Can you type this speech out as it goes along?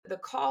the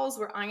calls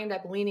where I end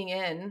up leaning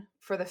in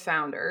for the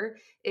founder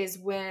is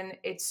when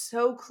it's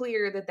so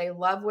clear that they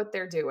love what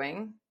they're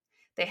doing.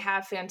 They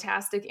have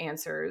fantastic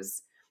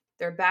answers.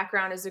 Their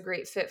background is a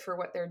great fit for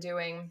what they're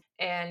doing.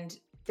 And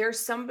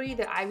there's somebody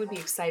that I would be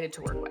excited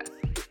to work with.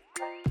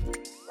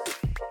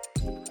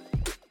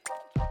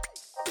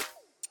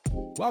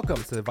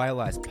 Welcome to the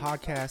Vitalize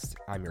podcast.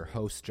 I'm your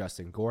host,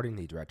 Justin Gordon,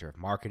 the Director of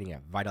Marketing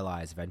at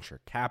Vitalize Venture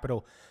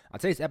Capital. On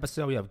today's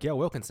episode, we have Gale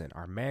Wilkinson,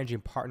 our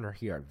Managing Partner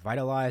here at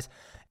Vitalize.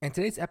 And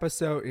today's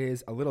episode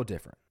is a little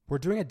different. We're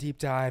doing a deep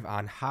dive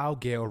on how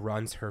Gale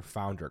runs her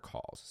founder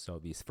calls. So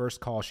these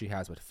first calls she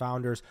has with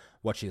founders,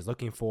 what she's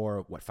looking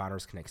for, what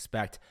founders can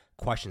expect,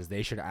 questions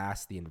they should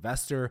ask the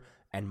investor,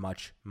 and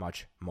much,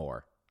 much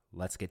more.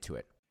 Let's get to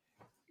it.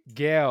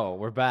 Gale,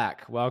 we're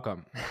back.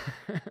 Welcome.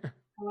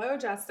 Hello,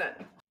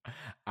 Justin.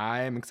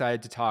 I am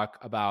excited to talk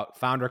about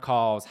founder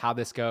calls, how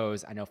this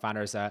goes. I know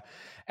founders,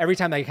 every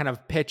time they kind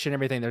of pitch and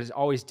everything, there's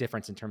always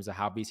difference in terms of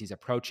how VCs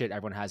approach it.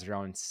 Everyone has their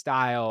own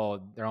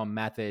style, their own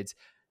methods.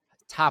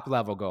 Top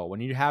level goal.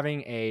 When you're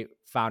having a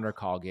founder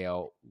call,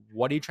 Gale,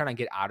 what are you trying to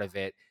get out of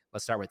it?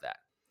 Let's start with that.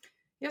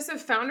 Yeah, so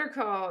founder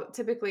call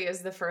typically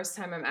is the first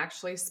time I'm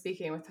actually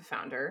speaking with the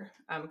founder.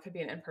 It could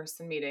be an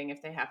in-person meeting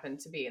if they happen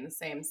to be in the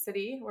same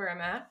city where I'm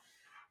at.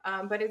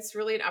 But it's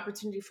really an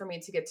opportunity for me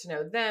to get to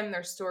know them,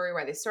 their story,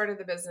 why they started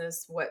the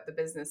business, what the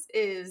business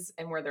is,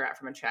 and where they're at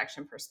from a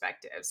traction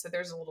perspective. So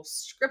there's a little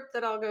script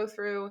that I'll go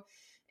through.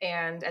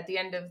 And at the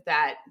end of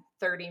that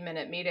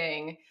 30-minute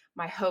meeting,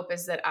 my hope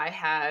is that I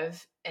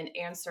have an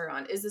answer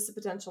on, is this a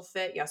potential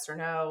fit? Yes or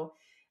no?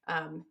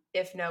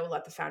 If no,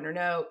 let the founder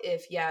know.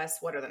 If yes,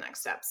 what are the next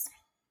steps?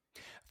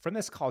 From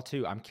this call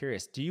too, I'm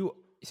curious,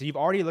 so you've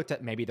already looked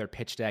at maybe their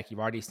pitch deck. You've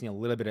already seen a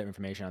little bit of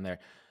information on there.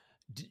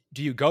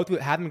 Do you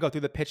have them go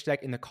through the pitch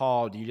deck in the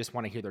call? Do you just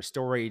want to hear their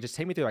story? Just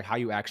take me through how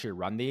you actually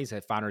run these.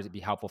 If founders, it'd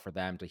be helpful for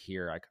them to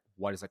hear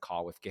what is a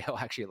call with Gale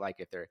actually like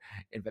if they're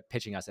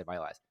pitching us at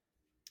Vitalize.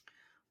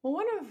 Well,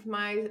 one of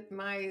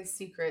my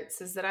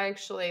secrets is that I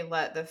actually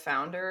let the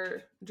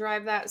founder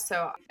drive that.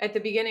 So at the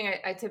beginning,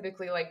 I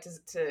typically like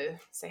to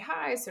say,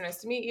 hi, so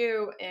nice to meet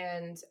you.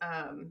 And,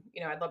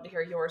 I'd love to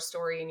hear your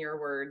story in your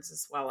words,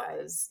 as well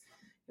as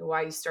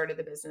why you started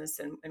the business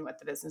and what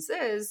the business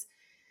is.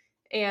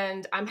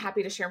 And I'm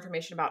happy to share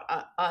information about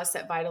us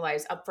at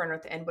Vitalize upfront or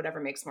at the end,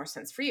 whatever makes more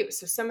sense for you.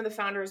 So some of the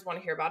founders want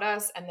to hear about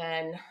us, and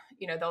then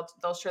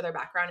they'll share their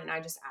background, and I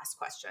just ask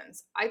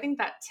questions. I think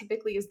that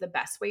typically is the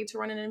best way to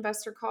run an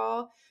investor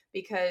call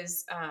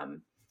because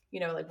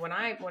when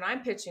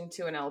I'm pitching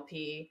to an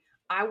LP,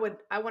 I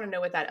want to know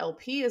what that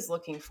LP is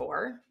looking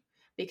for,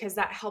 because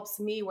that helps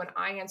me when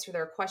I answer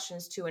their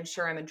questions to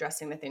ensure I'm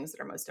addressing the things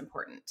that are most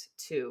important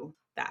to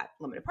that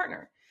limited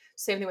partner.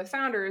 Same thing with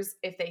founders.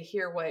 If they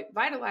hear what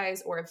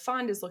Vitalize or a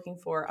fund is looking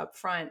for up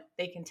front,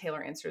 they can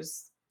tailor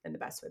answers in the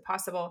best way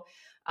possible.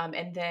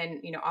 And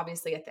then,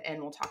 obviously at the end,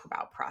 we'll talk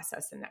about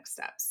process and next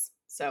steps.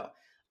 So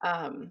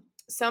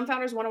some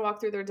founders want to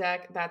walk through their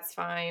deck. That's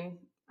fine.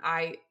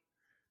 I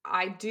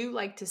do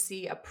like to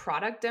see a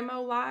product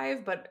demo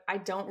live, but I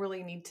don't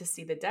really need to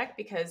see the deck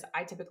because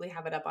I typically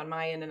have it up on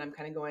my end and I'm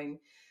going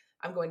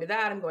to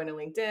that. I'm going to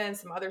LinkedIn,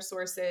 some other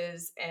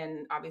sources,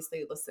 and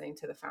obviously listening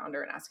to the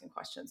founder and asking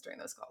questions during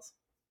those calls.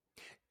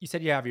 You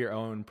said you have your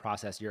own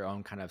process, your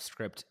own kind of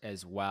script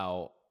as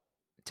well.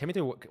 Tell me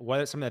through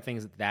what are some of the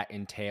things that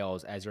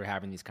entails as you're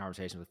having these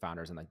conversations with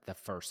founders in the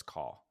first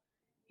call?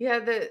 Yeah,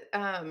 it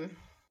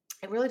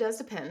really does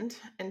depend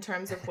in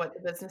terms of what the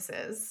business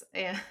is.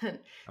 And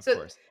of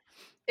course.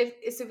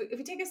 If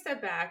we take a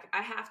step back,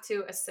 I have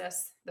to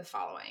assess the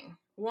following.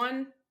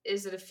 One,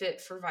 is it a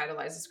fit for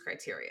Vitalize's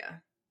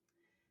criteria?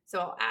 So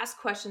I'll ask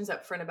questions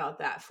up front about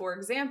that. For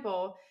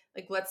example,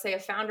 let's say a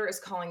founder is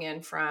calling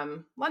in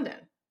from London.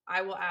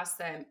 I will ask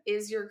them,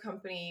 is your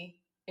company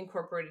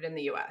incorporated in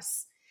the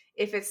US?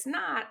 If it's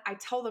not, I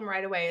tell them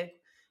right away,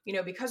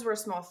 because we're a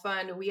small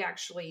fund, we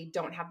actually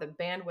don't have the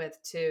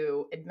bandwidth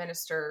to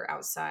administer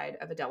outside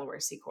of a Delaware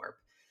C Corp.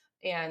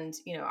 And,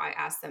 I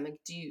ask them,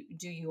 do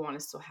you want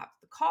to still have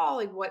the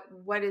call?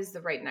 What is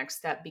the right next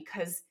step?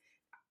 Because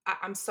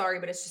I'm sorry,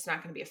 but it's just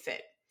not going to be a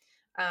fit.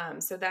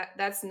 So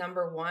that's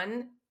number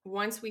one.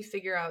 Once we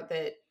figure out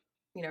that,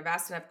 I've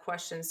asked enough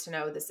questions to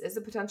know this is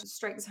a potential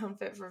strike zone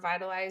fit for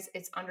Vitalize,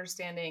 it's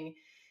understanding,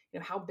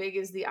 how big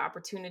is the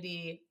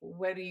opportunity?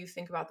 What do you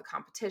think about the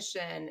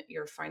competition,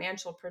 your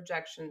financial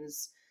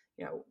projections?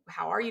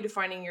 How are you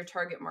defining your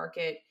target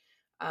market?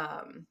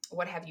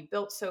 What have you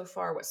built so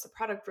far? What's the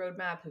product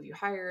roadmap? Who have you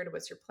hired?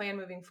 What's your plan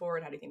moving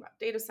forward? How do you think about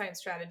data science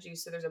strategy?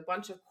 So there's a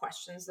bunch of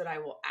questions that I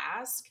will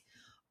ask.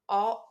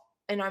 I'm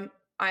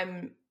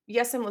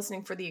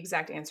listening for the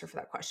exact answer for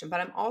that question, but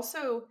I'm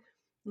also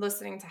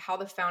listening to how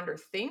the founder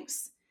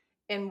thinks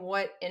and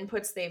what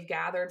inputs they've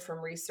gathered from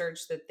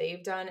research that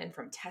they've done and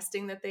from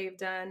testing that they've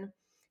done,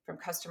 from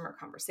customer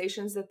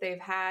conversations that they've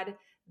had,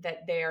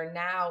 that they are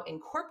now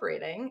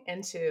incorporating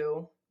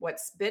into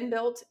what's been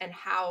built and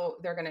how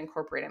they're going to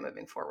incorporate it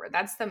moving forward.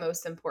 That's the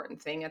most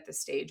important thing at the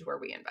stage where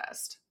we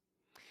invest.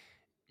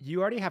 You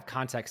already have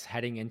context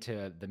heading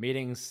into the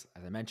meetings.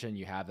 As I mentioned,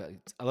 you have a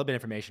little bit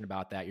of information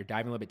about that. You're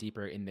diving a little bit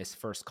deeper in this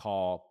first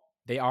call.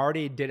 They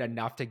already did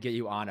enough to get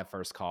you on a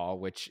first call,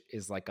 which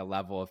is like a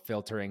level of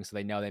filtering. So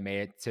they know they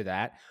made it to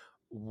that.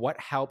 What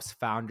helps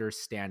founders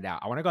stand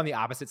out? I want to go on the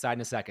opposite side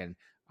in a second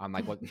on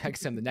like what makes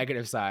them the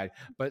negative side,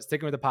 but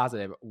sticking with the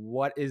positive,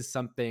 what is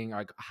something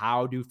like,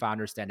 how do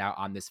founders stand out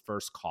on this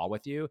first call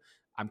with you?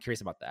 I'm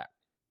curious about that.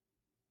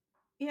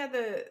 Yeah,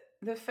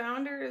 the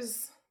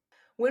founders,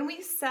 when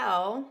we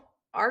sell,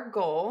 our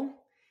goal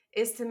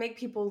is to make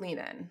people lean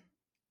in.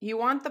 You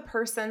want the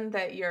person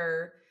that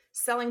you're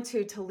selling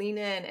to lean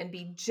in and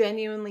be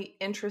genuinely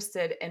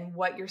interested in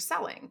what you're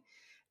selling.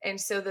 And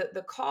so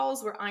the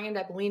calls where I end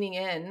up leaning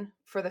in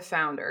for the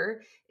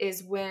founder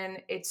is when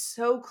it's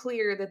so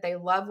clear that they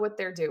love what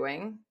they're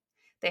doing.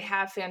 They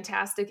have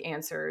fantastic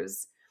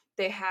answers.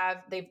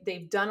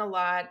 They've done a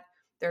lot.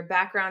 Their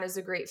background is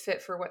a great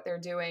fit for what they're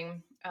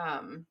doing.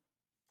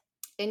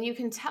 And you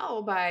can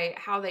tell by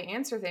how they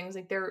answer things,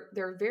 like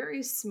they're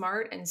very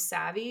smart and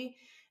savvy,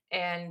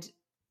 and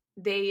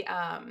they're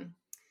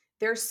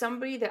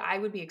somebody that I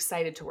would be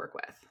excited to work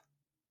with.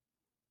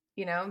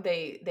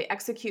 They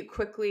execute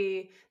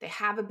quickly. They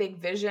have a big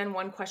vision.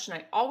 One question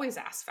I always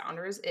ask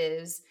founders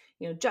is,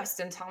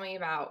 Justin, tell me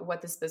about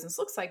what this business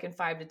looks like in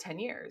 5 to 10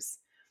 years.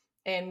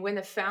 And when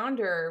the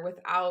founder,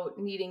 without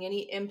needing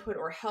any input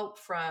or help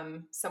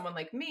from someone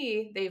like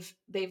me,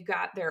 they've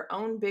got their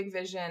own big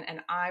vision,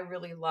 and I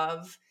really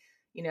love,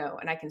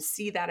 and I can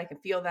see that, I can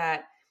feel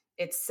that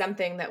it's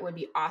something that would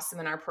be awesome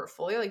in our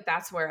portfolio. Like,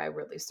 that's where I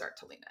really start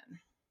to lean in.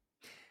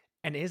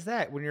 And is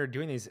that when you're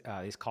doing these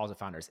calls with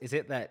founders, is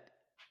it that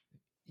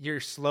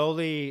you're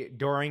slowly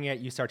during it,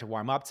 you start to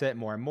warm up to it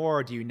more and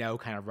more? Do you know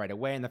kind of right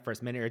away in the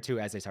first minute or two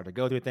as they start to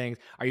go through things?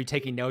 Are you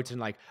taking notes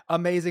and like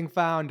amazing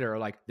founder, or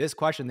like this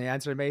question, they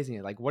answer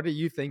amazing? Like, what are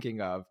you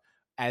thinking of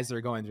as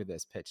they're going through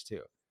this pitch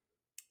too?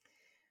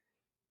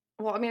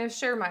 Well, I mean, I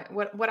share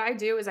what I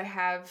do is I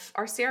have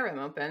our CRM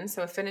open,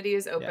 so Affinity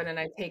is open, Yeah. and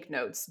I take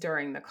notes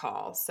during the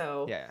call.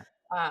 So Yeah.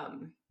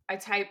 I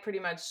type pretty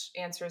much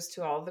answers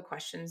to all of the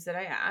questions that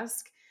I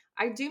ask.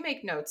 I do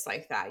make notes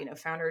like that.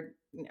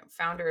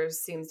 Founders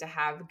seems to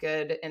have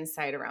good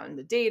insight around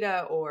the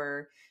data,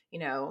 or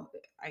they'll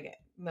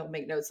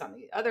make notes on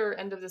the other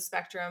end of the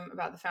spectrum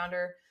about the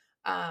founder.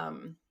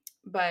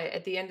 But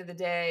at the end of the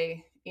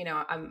day,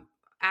 I'm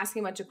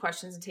asking a bunch of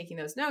questions and taking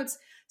those notes.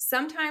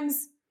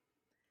 Sometimes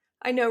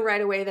I know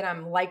right away that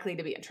I'm likely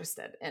to be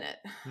interested in it.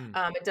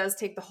 It does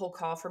take the whole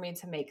call for me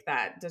to make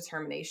that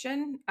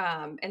determination.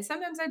 And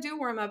sometimes I do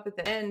warm up at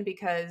the end,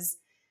 because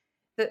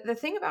the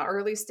thing about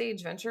early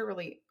stage venture,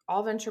 really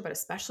all venture, but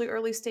especially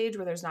early stage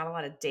where there's not a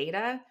lot of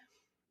data,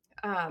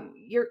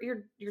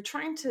 you're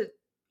trying to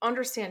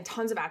understand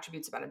tons of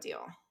attributes about a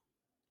deal.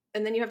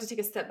 And then you have to take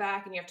a step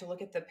back and you have to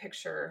look at the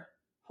picture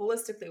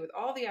holistically with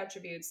all the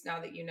attributes, now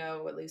that you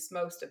know at least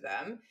most of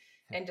them,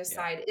 and Yeah.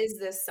 decide, is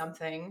this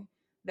something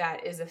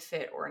that is a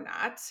fit or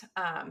not?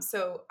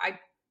 So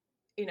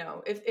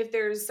if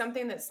there's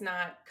something that's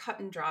not cut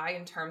and dry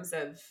in terms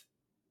of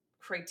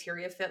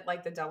criteria fit,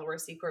 like the Delaware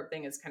C Corp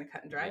thing is kind of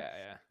cut and dry,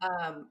 Yeah.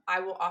 I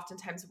will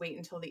oftentimes wait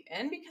until the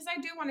end, because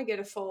I do want to get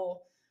a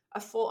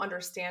full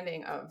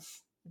understanding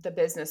of the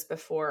business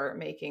before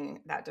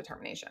making that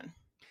determination.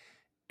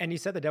 And you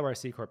said the Delaware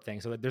C Corp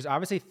thing. So there's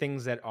obviously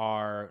things that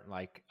are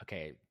like,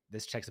 okay,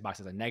 this checks the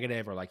box as a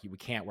negative, or like we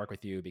can't work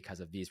with you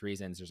because of these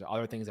reasons. There's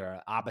other things that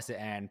are opposite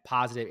end,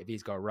 positive. If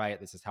these go right,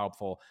 this is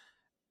helpful.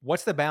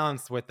 What's the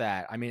balance with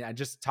that? I mean,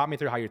 just talk me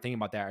through how you're thinking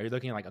about that. Are you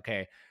looking like,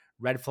 okay,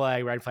 red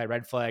flag, red flag,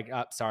 red flag,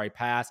 sorry,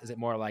 pass? Is it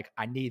more like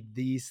I need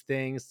these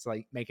things to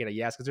like make it a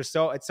yes? Because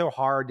it's so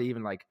hard to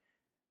even like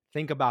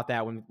think about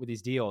that with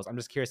these deals. I'm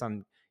just curious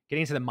on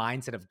getting into the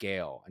mindset of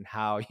Gale and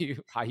how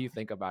you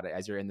think about it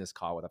as you're in this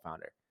call with a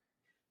founder.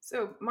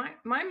 So my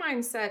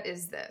mindset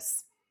is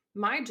this: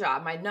 my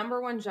job, my number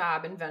one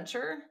job in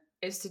venture,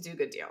 is to do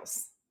good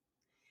deals.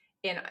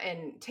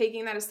 And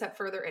taking that a step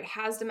further, it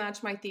has to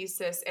match my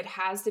thesis. It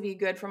has to be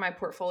good for my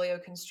portfolio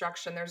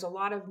construction. There's a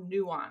lot of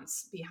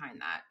nuance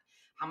behind that.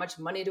 How much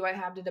money do I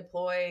have to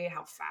deploy?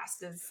 How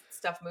fast is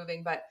stuff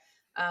moving? But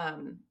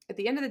at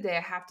the end of the day,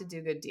 I have to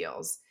do good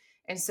deals.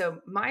 And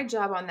so my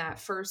job on that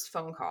first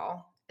phone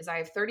call is I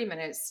have 30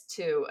 minutes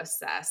to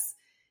assess,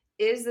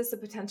 is this a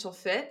potential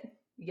fit?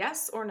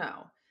 Yes or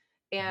no?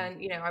 And,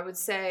 I would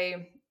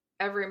say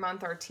every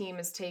month our team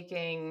is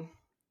taking,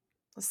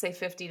 let's say,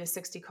 50 to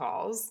 60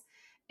 calls.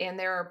 And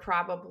there are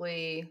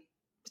probably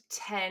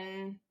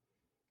 10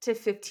 to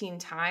 15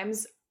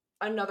 times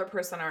another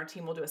person on our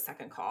team will do a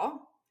second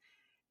call.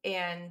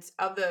 And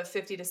of the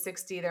 50 to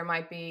 60, there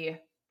might be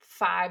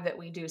 5 that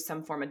we do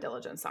some form of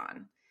diligence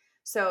on.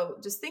 So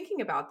just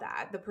thinking about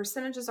that, the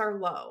percentages are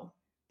low,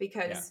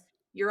 because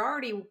you're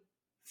already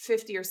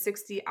 50 or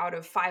 60 out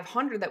of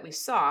 500 that we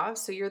saw.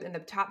 So you're in the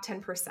top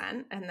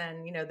 10%. And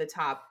then, the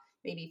top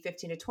maybe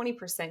 15 to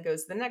 20%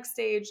 goes to the next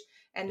stage.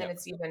 And then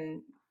it's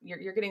even,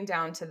 you're getting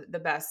down to the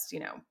best,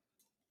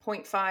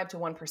 0.5 to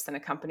 1%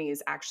 of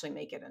companies actually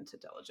make it into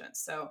diligence.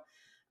 So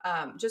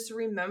just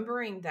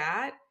remembering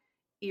that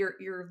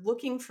you're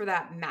looking for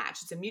that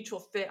match. It's a mutual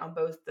fit on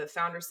both the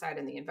founder side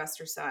and the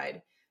investor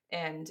side.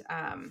 And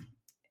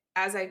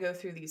as I go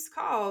through these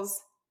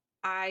calls,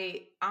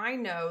 I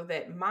know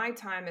that my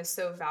time is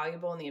so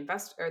valuable, and the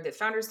investor or the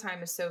founder's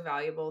time is so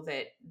valuable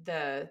that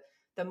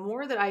the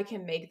more that I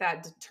can make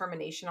that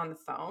determination on the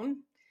phone,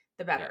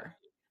 the better.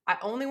 I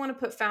only want to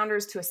put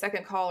founders to a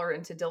second call or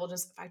into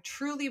diligence if I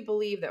truly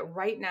believe that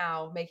right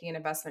now making an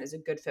investment is a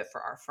good fit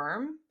for our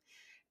firm.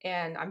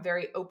 And I'm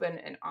very open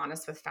and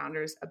honest with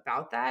founders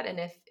about that. And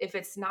if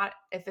it's not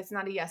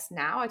a yes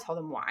now, I tell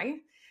them why.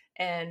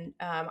 And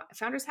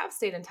founders have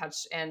stayed in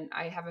touch, and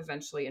I have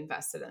eventually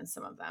invested in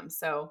some of them.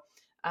 So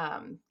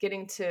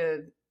getting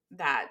to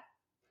that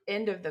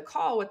end of the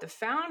call, what the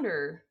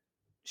founder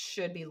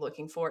should be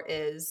looking for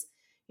is,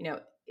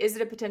 is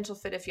it a potential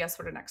fit? If yes,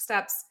 what are next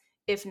steps?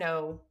 If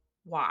no,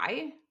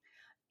 why?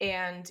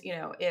 And,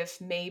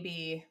 if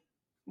maybe,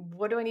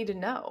 what do I need to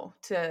know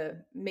to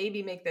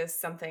maybe make this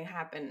something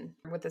happen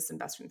with this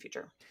investor in the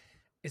future?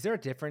 Is there a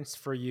difference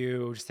for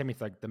you? Just take me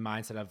through like the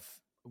mindset of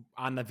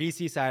on the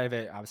VC side of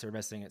it, obviously we're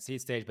investing at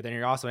seed stage, but then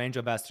you're also an angel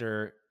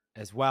investor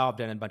as well. I've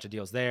done a bunch of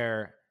deals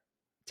there.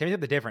 Tell me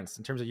the difference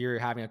in terms of you're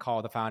having a call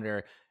with the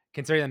founder,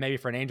 considering that maybe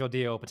for an angel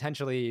deal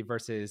potentially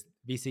versus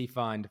VC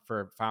fund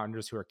for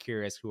founders who are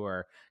curious, who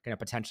are going to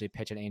potentially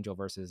pitch an angel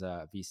versus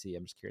a VC.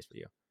 I'm just curious for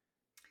you.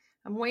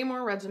 I'm way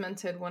more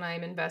regimented when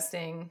I'm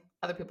investing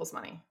other people's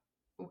money.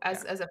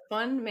 As a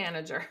fund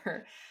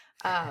manager,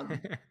 I've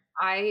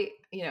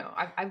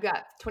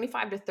got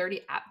 25 to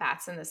 30 at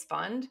bats in this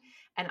fund,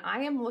 and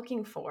I am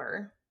looking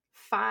for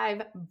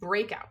 5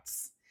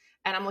 breakouts,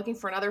 and I'm looking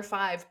for another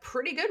 5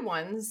 pretty good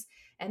ones,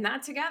 and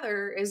that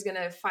together is going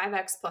to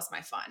 5x plus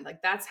my fund.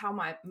 Like that's how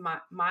my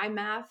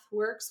math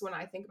works when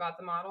I think about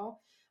the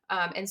model.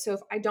 And so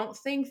if I don't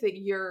think that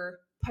you're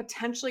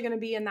potentially going to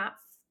be in that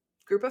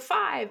group of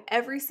 5,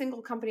 every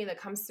single company that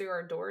comes through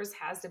our doors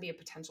has to be a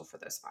potential for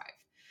those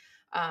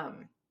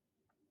 5.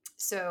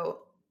 So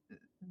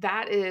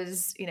that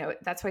is,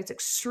 that's why it's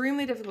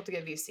extremely difficult to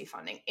get VC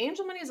funding.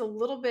 Angel money is a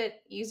little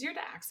bit easier to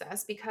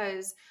access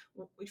because,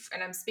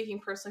 and I'm speaking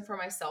personally for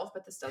myself,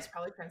 but this does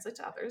probably translate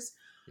to others.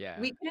 Yeah.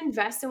 We can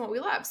invest in what we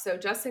love. So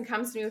Justin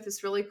comes to me with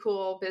this really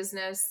cool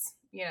business,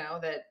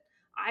 that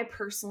I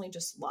personally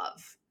just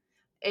love.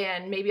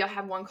 And maybe I'll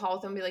have one call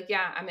with them and be like,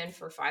 yeah, I'm in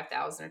for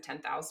 5,000 or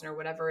 10,000 or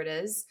whatever it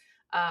is.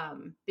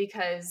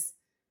 Because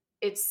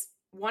it's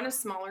 1, a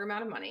smaller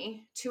amount of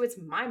money, 2, it's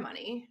my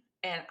money.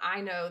 And I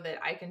know that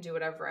I can do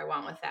whatever I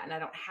want with that. And I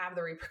don't have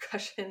the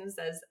repercussions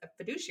as a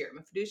fiduciary. I'm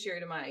a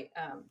fiduciary to my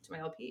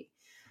LP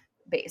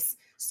base.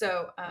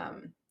 So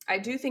I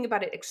do think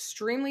about it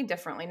extremely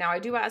differently. Now I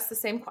do ask the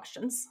same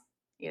questions,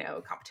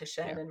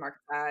 competition and market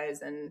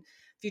size and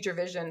future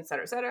vision, et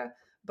cetera, et cetera.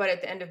 But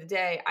at the end of the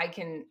day, I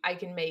can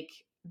make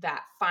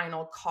that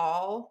final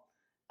call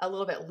a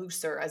little bit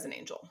looser as an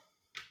angel.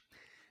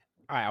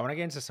 All right, I want to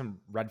get into some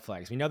red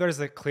flags. We know there's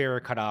the clear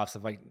cutoffs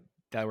of like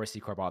Delaware C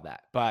Corp, all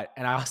that.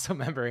 And I also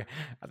remember,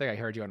 I think I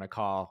heard you on a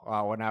call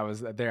when I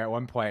was there at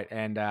one point,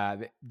 and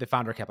the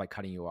founder kept like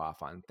cutting you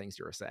off on things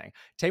you were saying.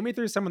 Take me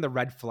through some of the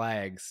red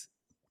flags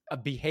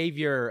of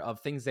behavior,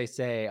 of things they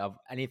say, of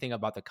anything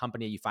about the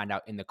company you find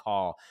out in the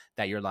call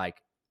that you're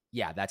like,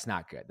 yeah, that's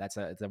not good. It's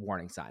a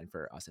warning sign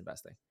for us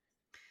investing.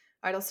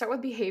 All right, I'll start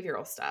with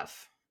behavioral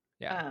stuff.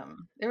 Yeah.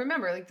 And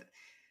remember, like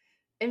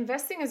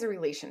investing is a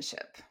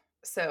relationship.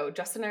 So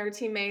Justin and I are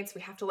teammates.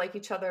 We have to like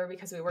each other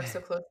because we work so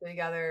closely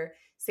together.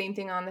 Same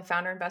thing on the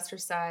founder investor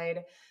side.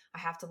 I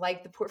have to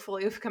like the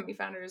portfolio of company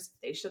founders.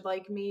 They should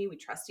like me. We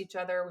trust each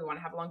other. We want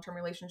to have a long-term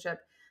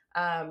relationship.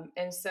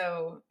 And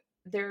so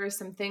there are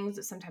some things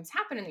that sometimes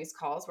happen in these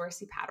calls where I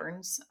see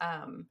patterns.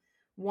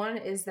 One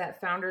is that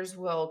founders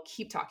will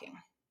keep talking.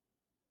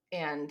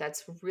 And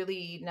that's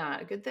really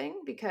not a good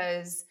thing,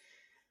 because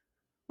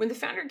when the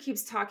founder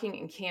keeps talking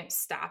and can't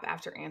stop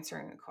after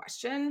answering a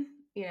question,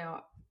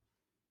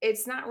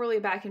 it's not really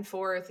back and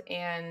forth.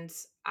 And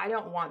I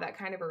don't want that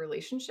kind of a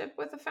relationship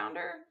with a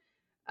founder.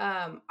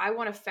 I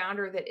want a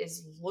founder that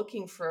is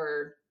looking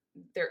for,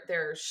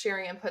 they're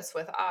sharing inputs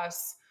with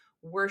us.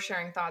 We're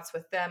sharing thoughts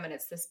with them. And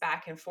it's this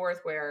back and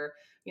forth where,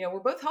 we're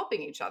both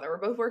helping each other. We're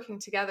both working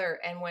together.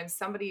 And when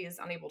somebody is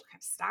unable to kind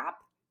of stop,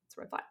 it's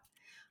a red flag.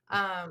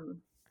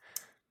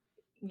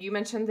 You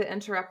mentioned the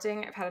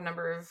interrupting. I've had a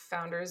number of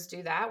founders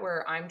do that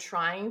where I'm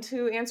trying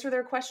to answer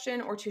their question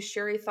or to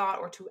share a thought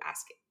or to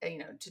ask,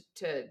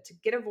 to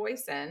get a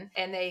voice in,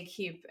 and they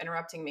keep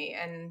interrupting me.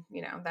 And,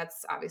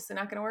 that's obviously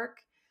not going to work.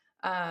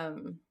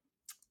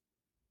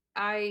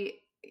 I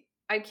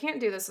can't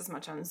do this as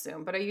much on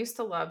Zoom, but I used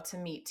to love to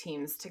meet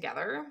teams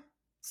together.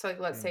 So like,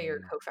 let's say you're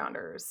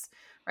co-founders,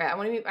 right? I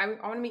want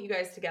to meet you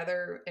guys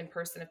together in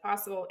person if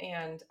possible.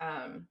 And,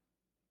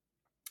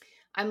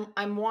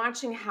 I'm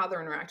watching how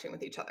they're interacting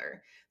with each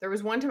other. There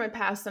was one time I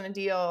passed on a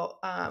deal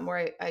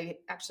where I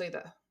actually,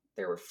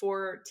 there were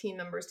 4 team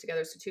members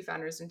together, so 2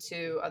 founders and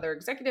 2 other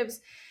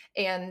executives.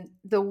 And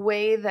the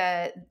way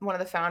that one of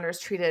the founders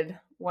treated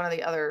one of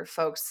the other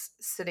folks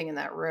sitting in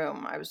that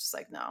room, I was just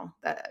like, no,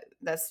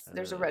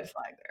 there's a red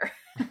flag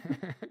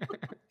there.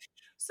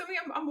 So I mean,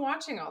 I'm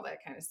watching all that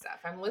kind of stuff.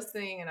 I'm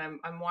listening and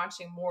I'm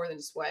watching more than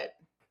just what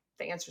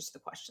the answers to the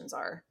questions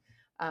are.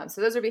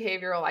 So those are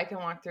behavioral. I can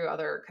walk through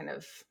other kind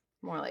of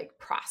more like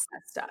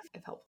process stuff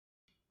if helpful.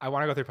 I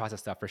want to go through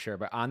process stuff for sure,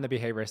 but on the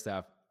behavior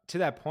stuff, to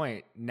that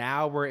point,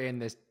 now we're in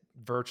this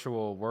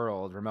virtual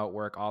world, remote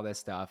work, all this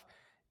stuff.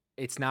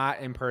 It's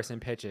not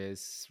in-person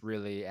pitches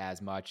really as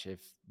much,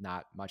 if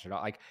not much at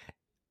all. Like,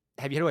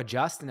 have you had to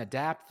adjust and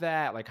adapt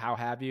that? Like, how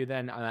have you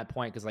then on that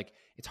point? Because like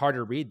it's hard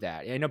to read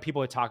that. I know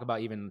people would talk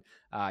about even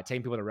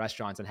taking people to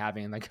restaurants and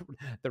having like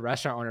the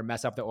restaurant owner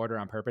mess up the order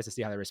on purpose to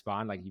see how they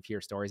respond. Like you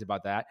hear stories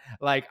about that.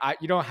 Like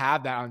you don't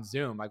have that on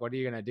Zoom. Like what are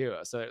you gonna do?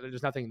 So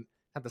there's nothing,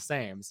 not the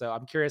same. So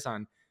I'm curious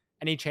on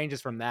any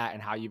changes from that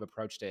and how you've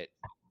approached it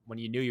when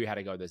you knew you had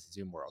to go this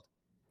Zoom world.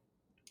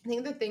 I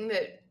think the thing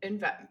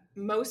that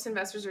most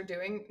investors are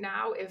doing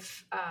now,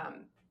 if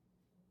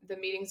the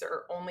meetings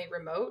are only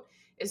remote,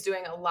 is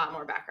doing a lot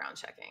more background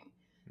checking.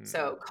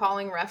 So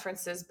calling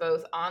references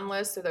both on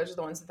lists, so those are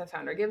the ones that the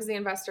founder gives the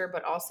investor,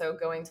 but also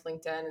going to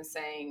LinkedIn and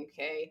saying,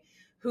 okay,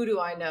 who do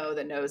I know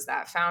that knows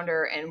that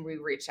founder? And we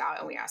reach out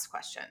and we ask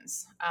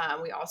questions.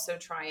 We also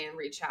try and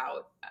reach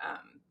out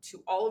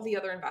to all of the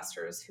other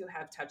investors who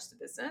have touched the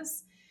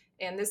business.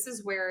 And this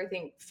is where I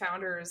think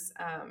founders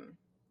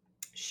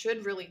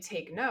should really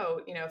take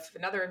note. You know, if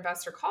another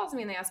investor calls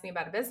me and they ask me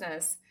about a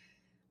business,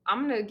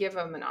 I'm going to give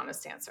them an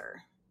honest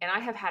answer. And I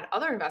have had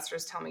other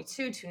investors tell me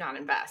too to not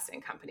invest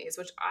in companies,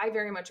 which I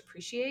very much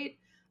appreciate.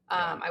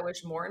 I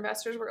wish more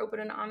investors were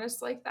open and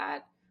honest like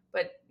that.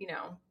 But, you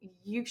know,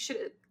 you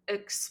should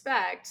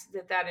expect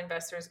that that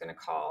investor is going to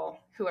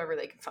call whoever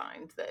they can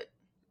find that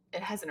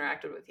it has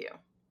interacted with you.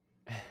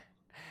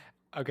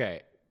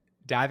 Okay.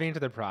 Diving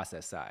into the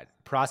process side,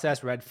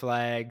 process red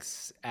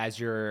flags as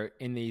you're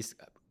in these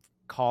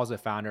calls with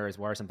founders.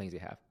 What are some things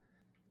you have?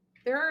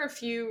 There are a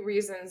few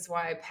reasons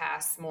why I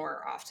pass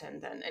more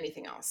often than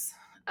anything else.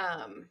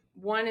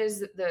 One is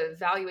that the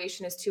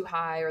valuation is too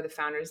high or the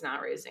founder is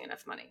not raising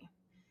enough money.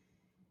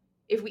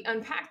 If we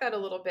unpack that a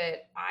little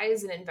bit, I,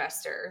 as an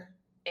investor,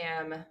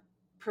 am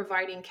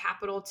providing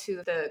capital to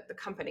the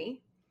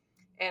company,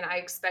 and I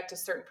expect a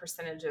certain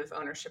percentage of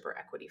ownership or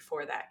equity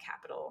for that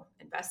capital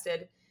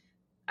invested.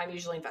 I'm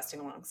usually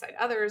investing alongside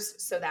others.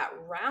 So that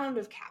round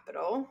of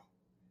capital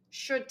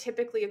should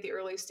typically at the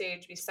early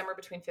stage be somewhere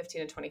between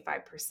 15 and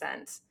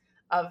 25%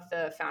 of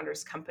the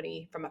founder's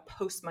company from a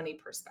post-money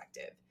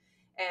perspective.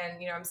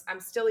 And, you know, I'm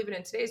still, even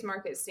in today's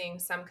market, seeing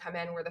some come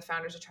in where the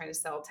founders are trying to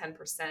sell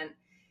 10%.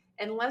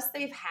 Unless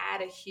they've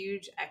had a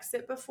huge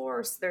exit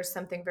before, so there's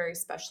something very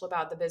special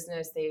about the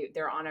business.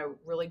 They're on a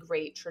really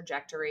great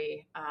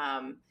trajectory.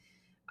 I'm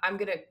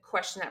going to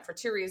question that for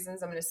two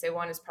reasons. I'm going to say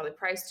one is probably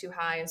priced too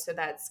high, and so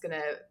that's going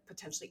to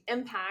potentially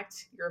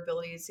impact your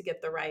ability to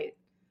get the right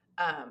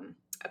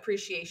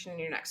appreciation in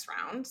your next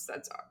round. So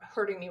that's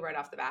hurting me right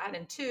off the bat.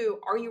 And two,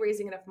 are you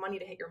raising enough money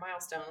to hit your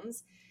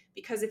milestones?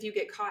 Because if you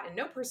get caught in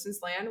no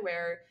person's land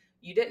where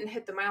you didn't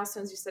hit the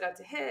milestones you set out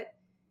to hit,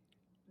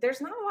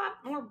 there's not a lot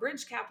more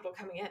bridge capital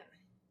coming in.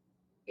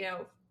 You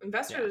know,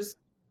 investors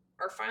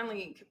are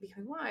finally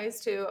becoming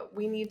wise to,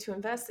 we need to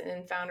invest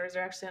in founders that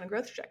are actually on a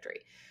growth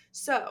trajectory.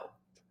 So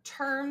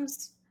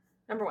terms,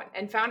 number one,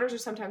 and founders are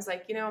sometimes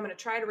like, you know, I'm going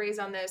to try to raise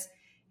on this.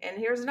 And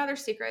here's another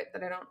secret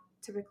that I don't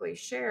typically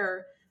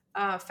share.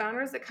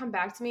 Founders that come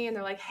back to me and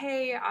they're like,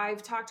 hey,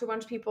 I've talked to a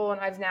bunch of people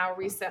and I've now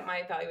reset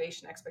my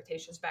valuation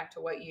expectations back to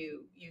what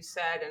you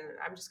said. And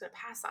I'm just going to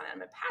pass on it. I'm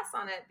going to pass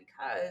on it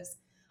because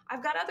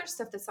I've got other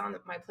stuff that's on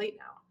my plate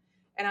now.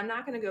 And I'm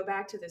not going to go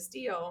back to this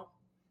deal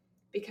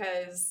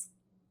because,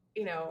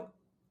 you know,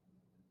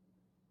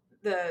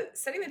 the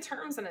setting the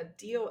terms on a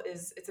deal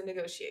it's a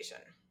negotiation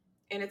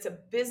and it's a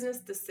business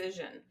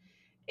decision.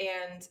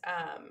 And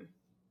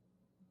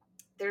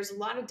there's a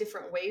lot of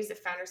different ways that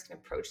founders can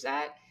approach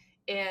that.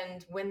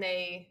 And when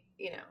they,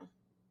 you know,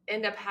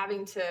 end up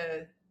having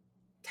to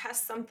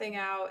test something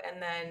out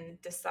and then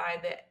decide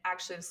that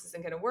actually this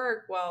isn't going to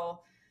work,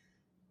 well,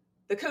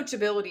 the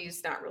coachability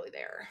is not really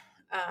there.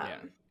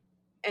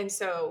 And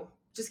so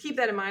just keep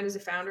that in mind as a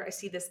founder. I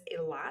see this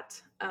a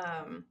lot.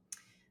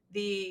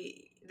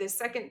 The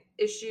second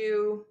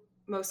issue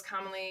most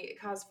commonly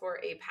cause for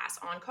a pass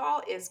on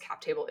call is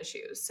cap table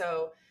issues.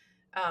 So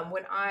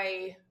when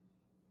I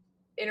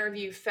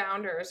interview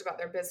founders about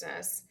their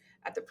business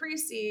at the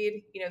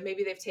pre-seed, you know,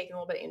 maybe they've taken a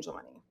little bit of angel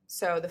money.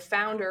 So the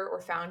founder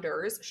or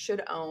founders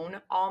should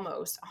own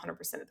almost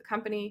 100% of the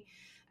company.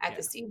 At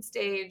the seed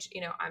stage,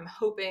 you know, I'm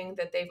hoping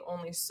that they've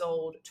only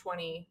sold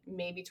 20,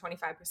 maybe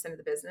 25% of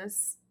the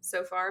business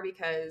so far,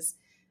 because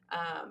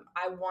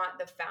I want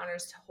the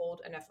founders to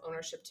hold enough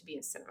ownership to be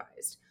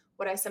incentivized.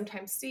 What I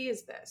sometimes see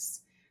is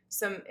this.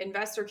 Some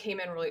investor came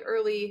in really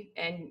early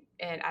and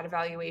at a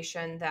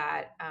valuation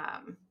that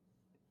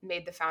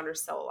made the founder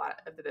sell a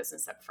lot of the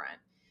business up front.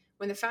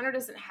 When the founder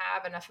doesn't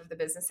have enough of the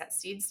business at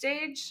seed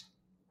stage,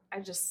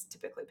 I just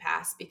typically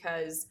pass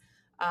because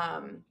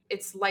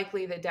it's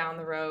likely that down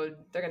the road,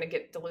 they're going to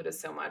get diluted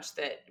so much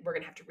that we're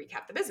going to have to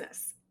recap the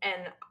business.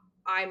 And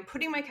I'm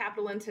putting my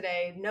capital in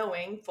today,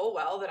 knowing full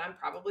well that I'm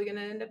probably going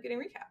to end up getting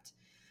recapped.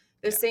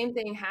 The same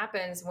thing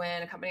happens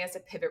when a company has to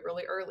pivot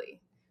really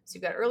early. So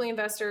you've got early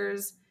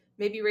investors,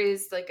 maybe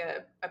raised like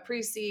a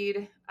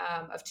pre-seed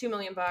of $2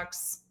 million,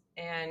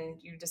 and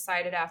you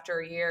decided after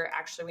a year,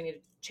 actually, we need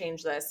to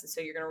change this. And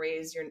so you're going to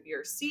raise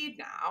your seed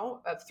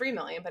now of 3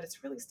 million, but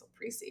it's really still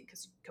pre-seed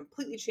because you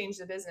completely changed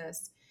the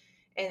business.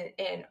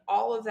 And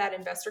all of that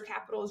investor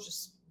capital is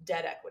just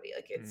dead equity.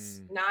 Like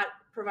it's not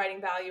providing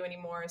value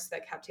anymore. So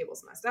that cap table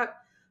is messed up.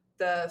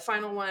 The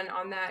final one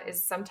on that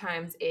is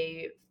sometimes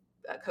a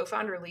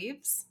co-founder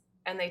leaves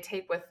and they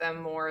take with them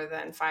more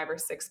than 5 or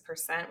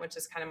 6%, which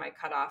is kind of my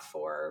cutoff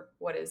for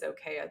what is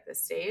okay at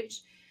this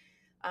stage.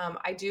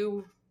 I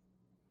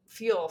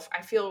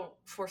feel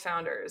for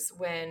founders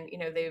when,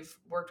 they've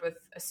worked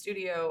with a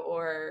studio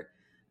or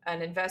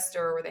an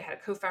investor where they had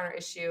a co-founder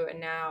issue and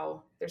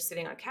now they're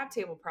sitting on cap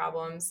table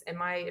problems. And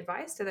my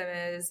advice to them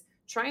is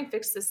try and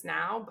fix this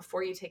now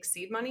before you take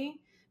seed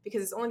money,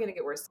 because it's only going to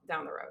get worse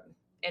down the road.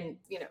 And,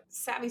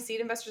 savvy seed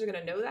investors are going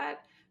to know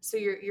that. So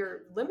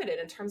you're limited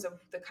in terms of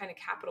the kind of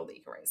capital that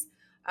you can raise.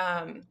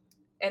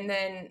 And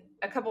then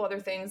a couple other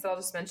things that I'll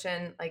just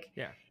mention, like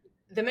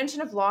the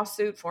mention of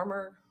lawsuit,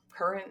 former,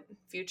 current,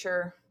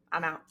 future,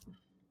 I'm out.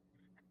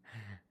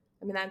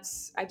 I mean,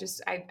 I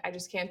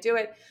just can't do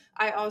it.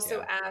 I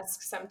also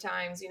ask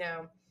sometimes,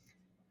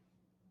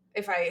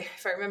 if I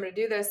remember to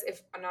do this,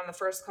 if I'm on the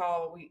first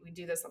call, we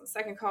do this on the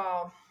second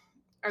call.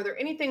 Are there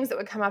any things that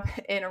would come up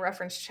in a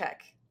reference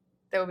check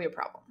that would be a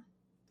problem?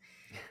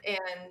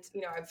 And,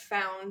 I've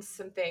found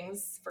some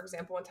things. For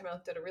example, one time I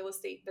looked at a real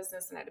estate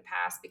business and I had to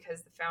pass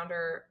because the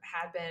founder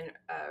had been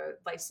a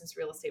licensed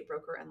real estate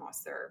broker and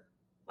lost their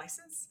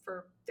license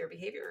for their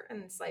behavior.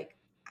 And it's like,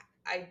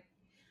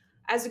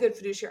 as a good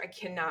fiduciary, I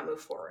cannot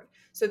move forward.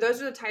 So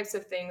those are the types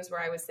of things where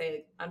I would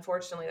say,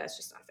 unfortunately, that's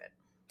just not fit.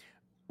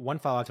 One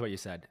follow-up to what you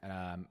said,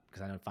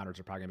 because I know founders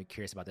are probably going to be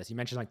curious about this. You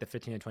mentioned like the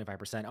 15 to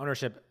 25%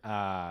 ownership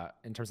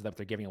in terms of what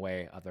they're giving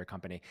away of their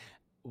company.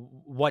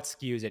 What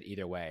skews it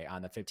either way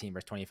on the 15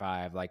 versus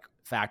 25? Like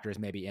factors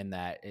maybe in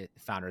that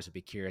founders would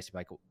be curious,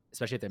 like,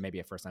 especially if they're maybe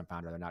a first-time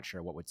founder, they're not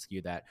sure what would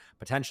skew that.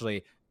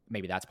 Potentially,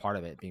 maybe that's part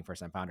of it, being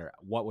first-time founder.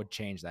 What would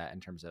change that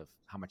in terms of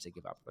how much they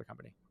give up for their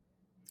company?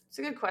 It's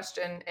a good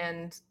question.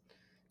 And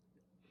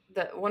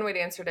the one way to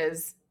answer it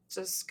is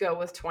just go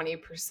with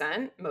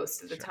 20%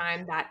 most of the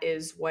time. That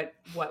is what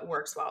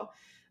works well.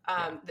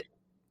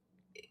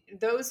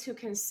 Those who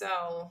can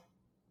sell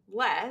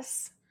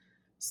less,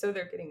 so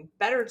they're getting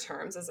better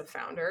terms as a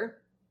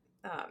founder.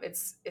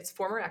 It's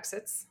former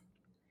exits.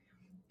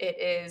 It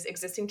is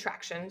existing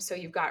traction. So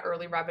you've got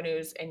early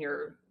revenues and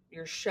you're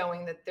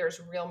showing that there's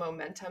real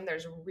momentum.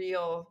 There's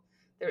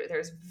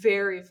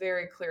very,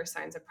 very clear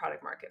signs of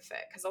product market fit.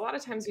 Because a lot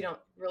of times you don't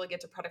really get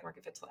to product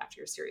market fit till after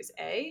your Series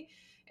A.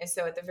 And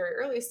so at the very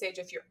early stage,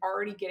 if you're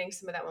already getting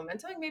some of that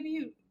momentum,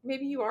 maybe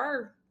you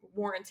are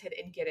warranted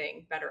in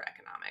getting better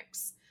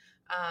economics.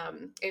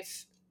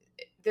 If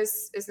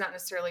this is not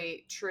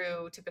necessarily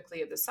true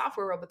typically of the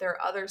software world, but there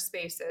are other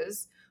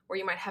spaces where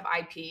you might have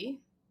IP.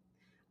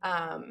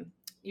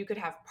 You could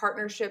have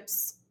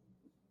partnerships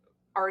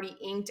already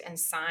inked and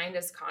signed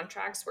as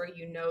contracts where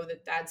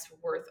that that's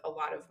worth a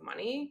lot of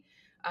money.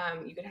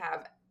 You could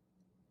have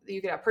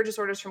purchase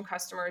orders from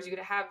customers. You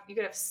could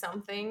have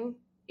something,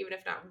 even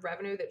if not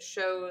revenue, that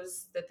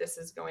shows that this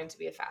is going to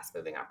be a fast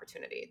moving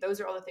opportunity.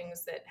 Those are all the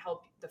things that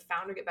help the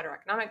founder get better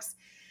economics.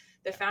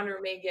 The founder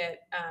may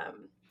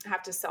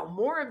have to sell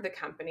more of the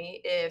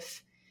company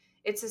if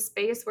it's a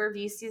space where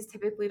VCs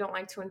typically don't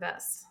like to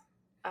invest,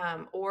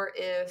 or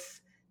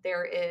if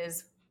there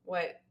is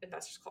what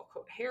investors call,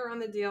 quote, hair on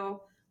the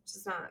deal, which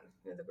is not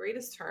the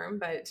greatest term,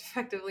 but it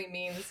effectively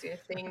means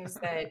things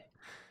that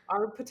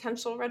are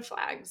potential red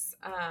flags.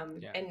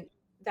 And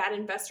that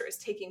investor is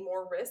taking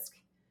more risk.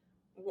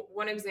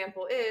 One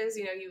example is,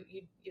 you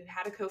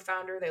had a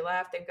co-founder, they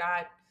left, they've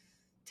got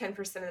 10%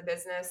 of the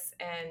business,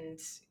 and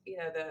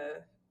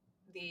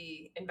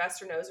the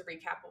investor knows a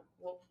recap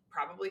will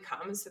probably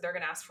come, so they're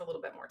going to ask for a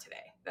little bit more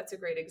today. That's a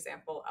great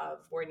example of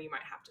when you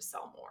might have to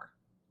sell more.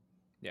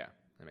 Yeah,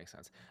 that makes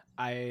sense.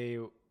 I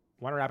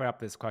want to wrap up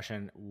this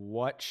question.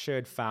 What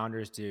should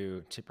founders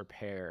do to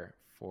prepare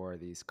for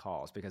these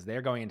calls? Because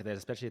they're going into this,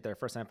 especially if they're a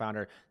first-time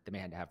founder, they may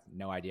have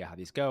no idea how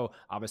these go.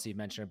 Obviously, you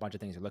mentioned a bunch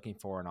of things you're looking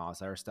for and all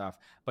this other stuff,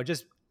 but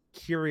just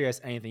curious,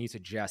 anything you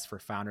suggest for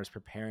founders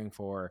preparing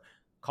for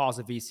calls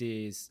with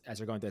VCs as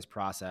they're going through this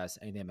process,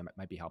 anything that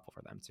might be helpful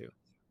for them too?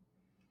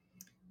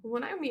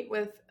 When I meet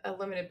with a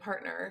limited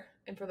partner,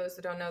 and for those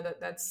that don't know,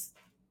 that's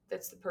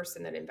the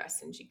person that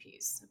invests in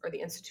GPs, or the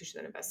institution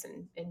that invests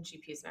in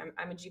GPs. And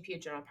I'm a GP, a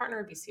general partner,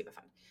 a VC of a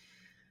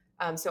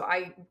fund. So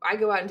I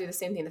go out and do the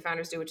same thing the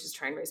founders do, which is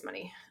try and raise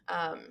money.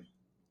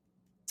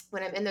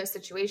 When I'm in those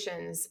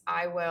situations,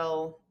 I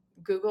will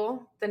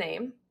Google the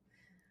name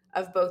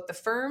of both the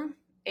firm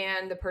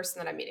and the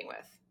person that I'm meeting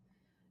with.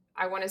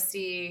 I want to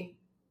see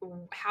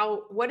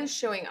what is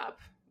showing up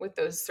with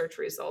those search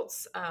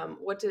results.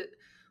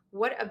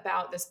 What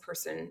about this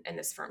person and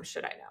this firm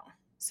should I know?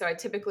 So I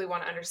typically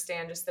want to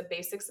understand just the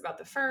basics about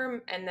the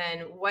firm, and then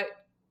what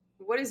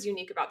what is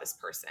unique about this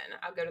person?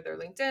 I'll go to their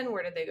LinkedIn.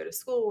 Where did they go to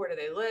school? Where do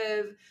they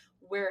live?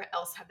 Where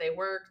else have they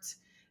worked?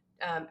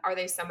 Are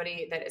they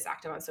somebody that is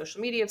active on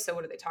social media? If so,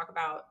 what do they talk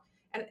about?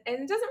 And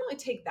it doesn't really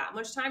take that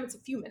much time. It's a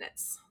few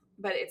minutes,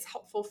 but it's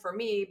helpful for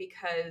me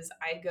because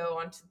I go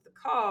onto the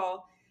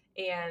call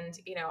and,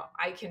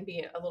 I can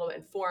be a little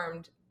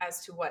informed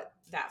as to what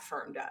that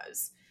firm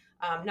does.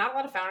 Not a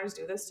lot of founders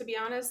do this, to be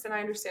honest, and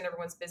I understand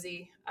everyone's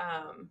busy,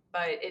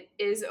 but it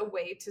is a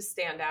way to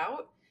stand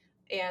out.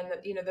 And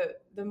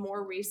the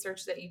more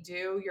research that you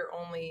do, you're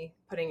only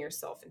putting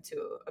yourself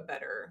into a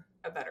better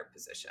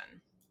position.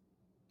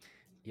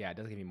 Yeah, it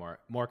does give you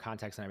more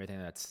context on everything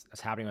that's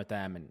happening with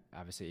them, and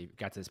obviously you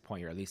got to this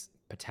point, you're at least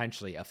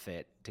potentially a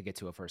fit to get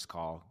to a first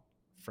call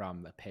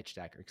from the pitch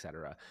deck, et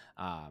cetera.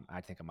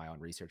 I think of my own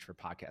research for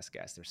podcast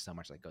guests. There's so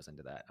much that goes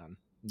into that,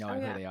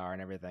 knowing who they are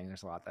and everything.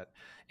 There's a lot that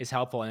is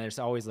helpful, and there's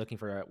always looking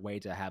for a way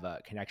to have a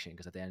connection,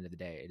 because at the end of the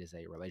day, it is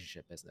a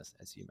relationship business,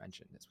 as you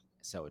mentioned.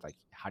 So like,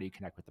 how do you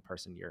connect with the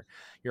person you're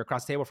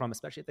across the table from,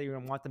 especially if you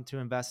want them to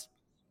invest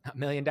 $1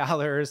 million,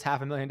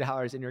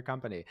 $500,000 in your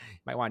company? You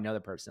might want to know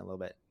the person a little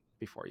bit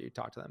before you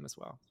talk to them as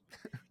well.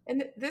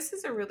 And this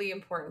is a really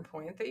important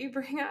point that you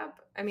bring up.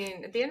 I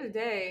mean, at the end of the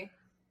day,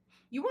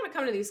 you want to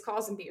come to these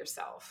calls and be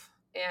yourself.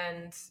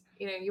 And,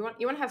 you want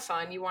to have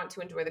fun. You want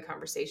to enjoy the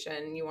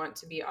conversation. You want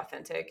to be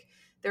authentic.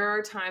 There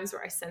are times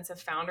where I sense a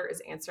founder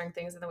is answering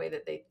things in the way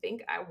that they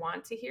think I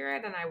want to hear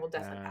it, and I will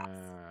definitely pass.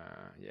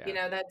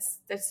 Yeah.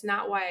 That's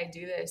not why I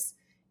do this.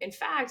 In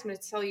fact, I'm going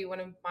to tell you one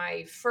of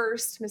my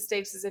first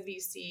mistakes as a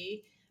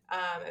VC,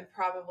 and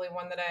probably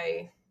one that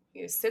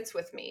sits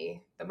with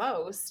me the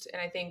most,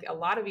 and I think a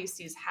lot of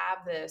VCs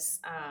have this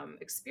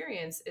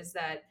experience, is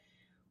that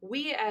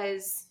we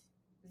as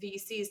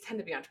VCs tend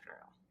to be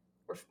entrepreneurial.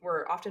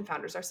 We're often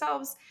founders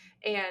ourselves,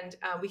 and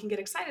we can get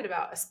excited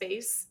about a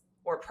space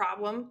or a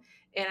problem,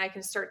 and I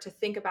can start to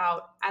think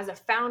about, as a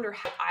founder,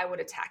 how I would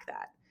attack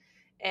that.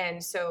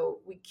 And so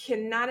we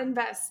cannot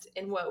invest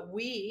in what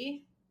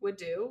we would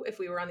do if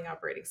we were on the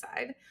operating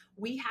side.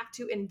 We have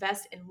to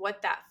invest in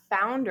what that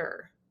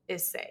founder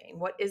is saying.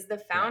 What is the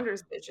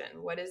founder's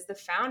vision? What is the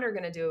founder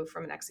going to do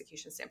from an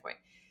execution standpoint?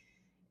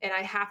 And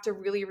I have to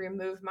really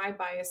remove my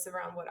bias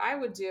around what I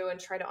would do and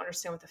try to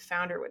understand what the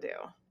founder would do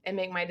and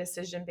make my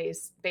decision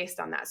based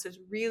on that. So it's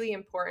really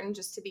important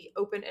just to be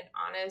open and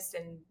honest,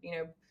 and,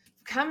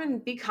 come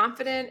and be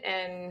confident.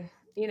 And,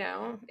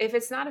 if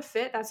it's not a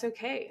fit, that's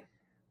okay.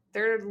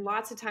 There are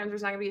lots of times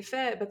there's not going to be a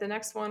fit, but the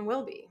next one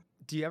will be.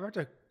 Do you ever have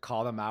to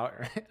call them out,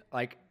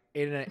 like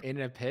in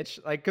a pitch?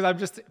 Like, because I'm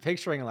just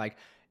picturing, like,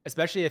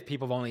 especially if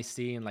people have only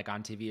seen, like,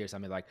 on TV or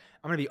something, like,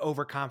 I'm going to be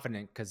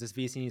overconfident because this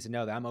VC needs to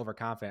know that I'm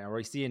overconfident. Or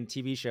we see in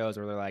TV shows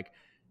where they're like,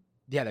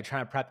 they're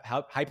trying to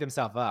hype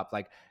themselves up.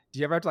 Like, do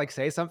you ever have to, like,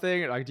 say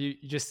something? Like, do you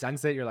just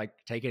sense it? You're like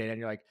taking it and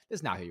you're like, this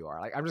is not who you are.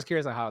 Like, I'm just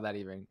curious on how that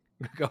even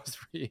goes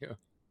for you.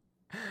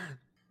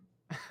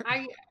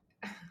 I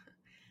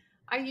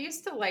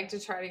used to like to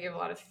try to give a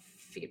lot of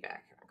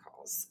feedback on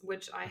calls,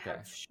 which I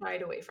have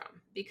shied away from,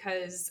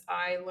 because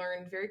I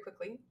learned very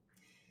quickly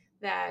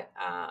that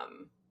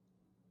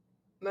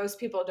most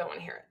people don't want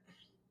to hear it.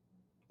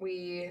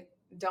 We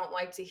don't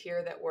like to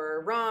hear that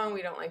we're wrong.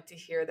 We don't like to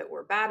hear that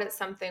we're bad at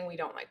something. We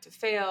don't like to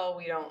fail.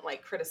 We don't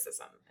like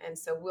criticism. And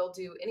so we'll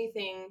do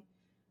anything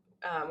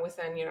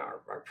within,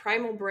 our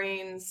primal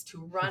brains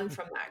to run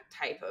from that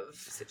type of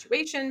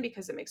situation,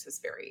 because it makes us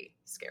very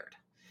scared.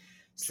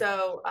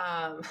 Sure.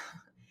 So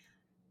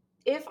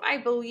if I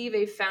believe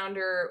a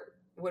founder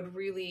would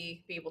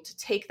really be able to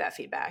take that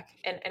feedback,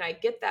 and I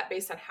get that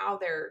based on how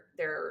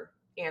they're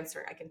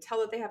answering, I can tell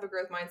that they have a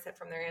growth mindset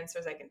from their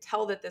answers. I can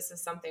tell that this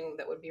is something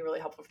that would be really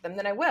helpful for them.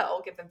 Then I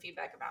will give them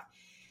feedback about,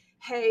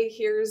 hey,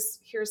 here's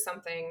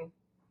something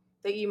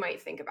that you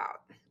might think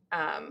about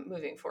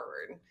moving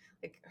forward.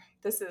 Like,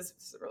 this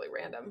is really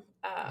random.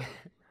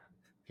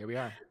 Here we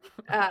are.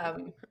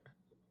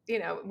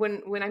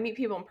 When I meet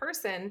people in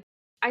person,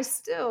 I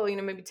still,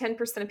 maybe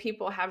 10% of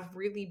people have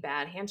really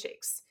bad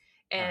handshakes.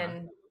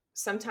 And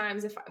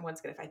sometimes if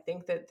I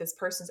think that this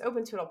person's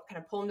open to it, I'll kind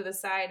of pull them to the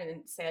side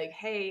and say, like,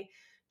 hey,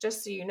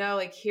 just so you know,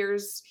 like,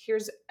 here's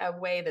a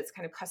way that's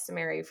kind of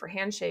customary for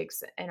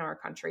handshakes in our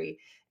country,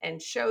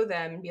 and show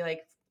them and be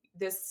like,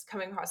 this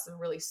coming across as a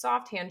really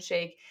soft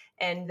handshake,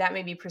 and that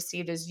may be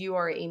perceived as you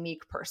are a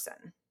meek person.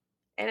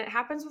 And it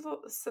happens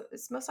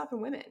it's most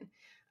often women.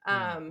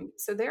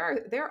 So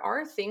there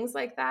are things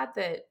like that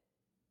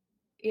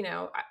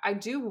I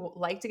do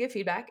like to give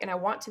feedback, and I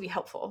want to be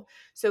helpful.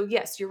 So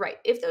yes, you're right.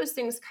 If those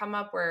things come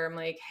up where I'm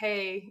like,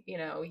 hey,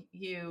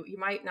 you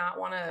might not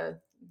want to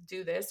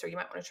do this, or you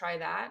might want to try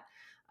that.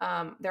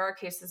 There are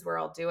cases where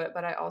I'll do it,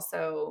 but I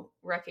also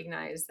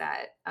recognize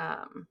that,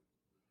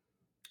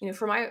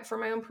 for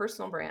my own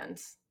personal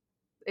brand,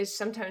 it's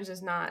sometimes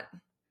it's not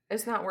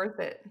worth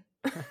it.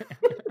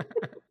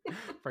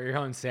 For your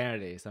own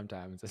sanity,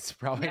 sometimes it's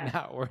probably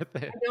not worth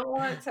it. I don't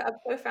want to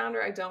upset a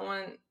founder. I don't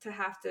want to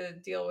have to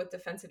deal with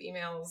defensive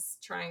emails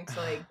trying to,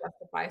 like,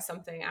 justify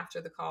something after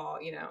the call.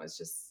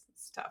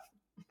 It's tough.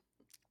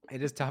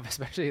 It is tough,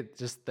 especially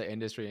just the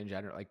industry in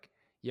general. Like,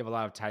 you have a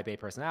lot of type A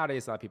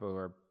personalities, a lot of people who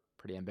are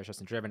pretty ambitious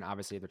and driven.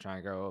 Obviously, they're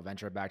trying to go a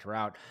venture-backed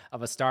route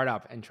of a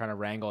startup and trying to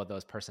wrangle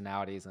those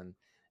personalities and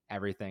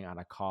everything on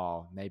a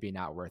call. Maybe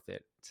not worth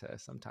it to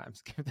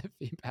sometimes give the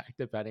feedback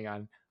depending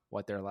on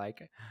what they're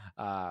like.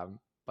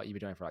 But you've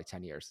been doing it for like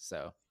 10 years,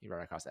 so you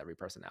run across every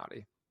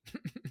personality.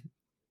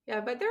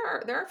 Yeah, but there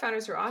are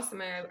founders who are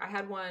awesome. I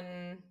had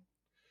one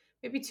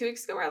maybe 2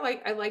 weeks ago where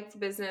I liked the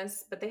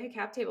business, but they had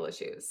cap table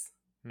issues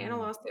and a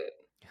lawsuit.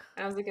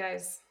 And I was like,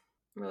 guys,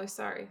 I'm really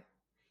sorry.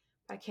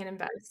 I can't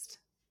invest.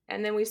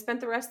 And then we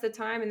spent the rest of the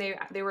time, and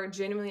they were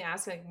genuinely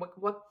asking,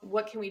 like,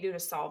 what can we do to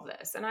solve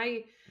this? And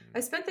I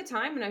spent the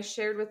time, and I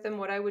shared with them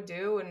what I would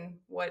do and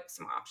what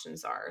some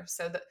options are.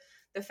 So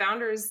the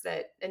founders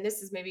and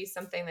this is maybe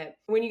something that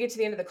when you get to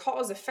the end of the call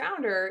as a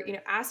founder,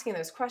 asking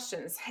those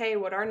questions, hey,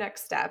 what are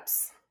next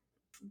steps?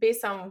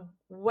 Based on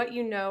what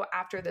you know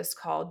after this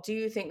call, do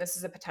you think this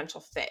is a potential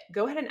fit?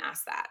 Go ahead and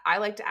ask that. I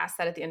like to ask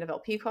that at the end of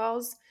LP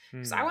calls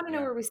because I want to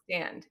know where we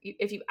stand.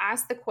 If you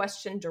ask the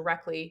question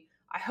directly,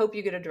 I hope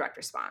you get a direct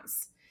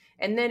response.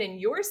 And then in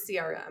your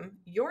CRM,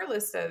 your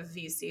list of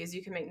VCs,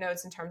 you can make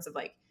notes in terms of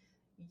like,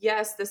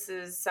 yes, this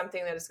is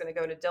something that is going to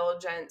go to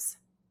diligence.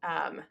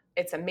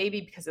 It's a maybe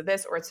because of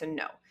this, or it's a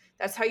no.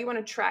 That's how you want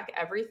to track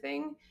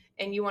everything.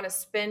 And you want to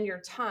spend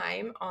your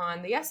time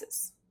on the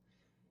yeses.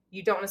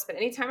 You don't want to spend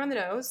any time on the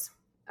no's,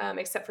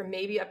 except for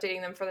maybe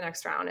updating them for the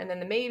next round. And then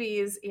the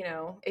maybes,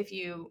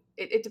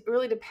 it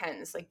really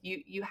depends. Like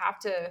you have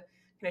to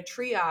kind of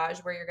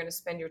triage where you're going to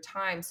spend your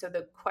time. So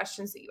the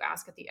questions that you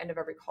ask at the end of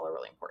every call are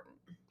really important.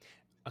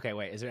 Okay,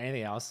 wait, is there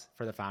anything else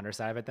for the founder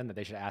side of it then that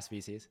they should ask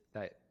VCs?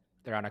 That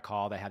they're on a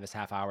call, they have this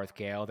half hour with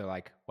Gale, they're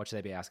like, what should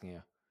they be asking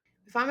you?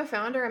 If I'm a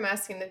founder, I'm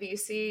asking the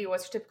VC,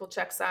 what's your typical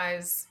check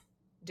size?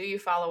 Do you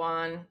follow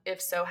on? If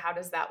so, how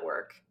does that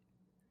work?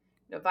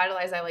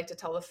 Vitalize, I like to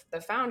tell the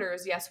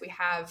founders, yes, we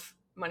have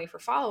money for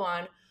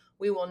follow-on.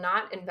 We will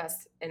not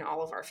invest in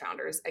all of our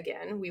founders.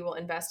 Again, we will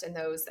invest in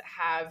those that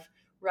have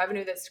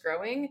revenue that's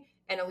growing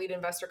and a lead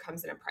investor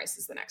comes in and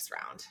prices the next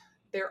round.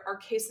 There are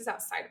cases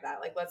outside of that.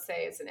 Like let's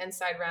say it's an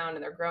inside round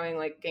and they're growing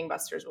like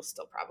gangbusters, will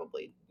still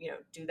probably,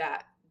 do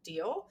that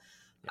deal.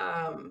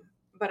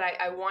 But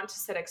I want to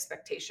set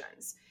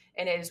expectations.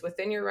 And it is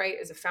within your right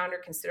as a founder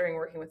considering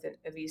working with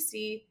a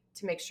VC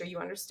to make sure you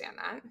understand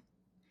that.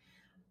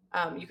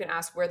 You can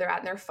ask where they're at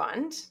in their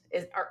fund.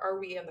 Are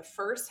we in the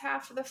first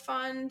half of the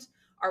fund?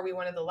 Are we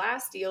one of the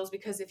last deals?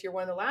 Because if you're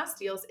one of the last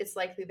deals, it's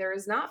likely there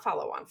is not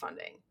follow-on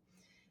funding.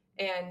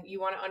 And you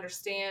want to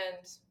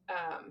understand,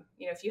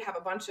 if you have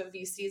a bunch of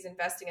VCs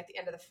investing at the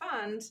end of the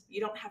fund,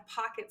 you don't have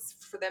pockets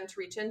for them to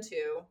reach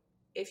into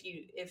if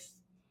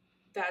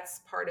that's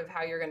part of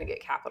how you're going to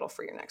get capital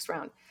for your next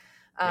round.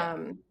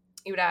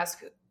 You would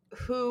ask,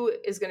 who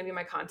is going to be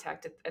my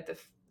contact at the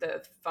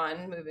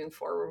fund moving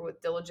forward with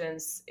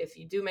diligence? If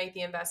you do make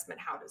the investment,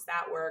 how does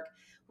that work?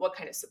 What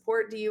kind of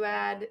support do you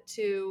add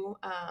to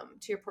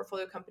your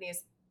portfolio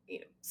companies?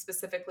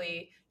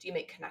 Specifically, do you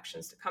make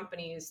connections to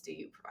companies? Do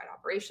you provide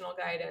operational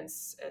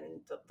guidance?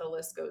 And the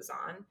list goes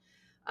on.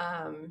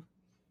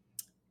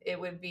 It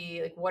would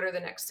be like, what are the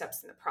next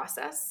steps in the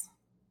process?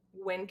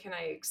 When can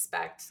I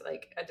expect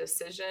like a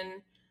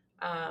decision?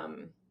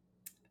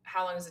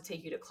 How long does it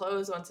take you to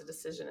close once a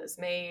decision is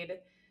made?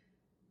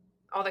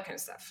 All that kind of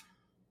stuff.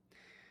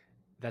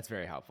 That's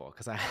very helpful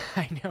because I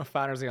know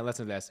founders are going to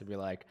listen to this and be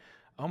like,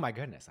 oh my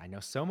goodness, I know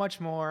so much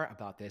more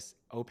about this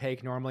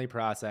opaque normally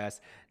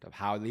process of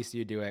how at least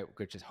you do it,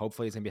 which is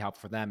hopefully is going to be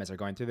helpful for them as they're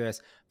going through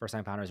this. First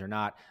time founders or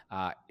not,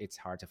 it's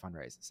hard to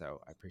fundraise.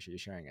 So I appreciate you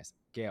sharing this.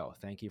 Gale,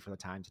 thank you for the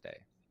time today.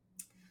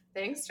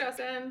 Thanks,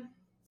 Justin.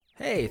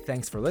 Hey,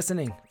 thanks for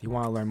listening. If you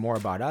want to learn more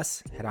about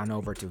us, head on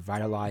over to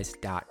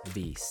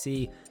vitalize.vc.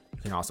 You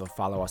can also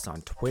follow us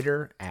on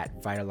Twitter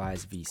at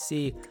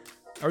vitalizevc,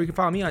 or you can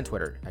follow me on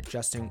Twitter at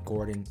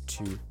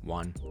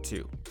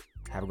JustinGordon212.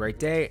 Have a great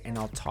day, and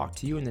I'll talk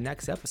to you in the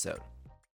next episode.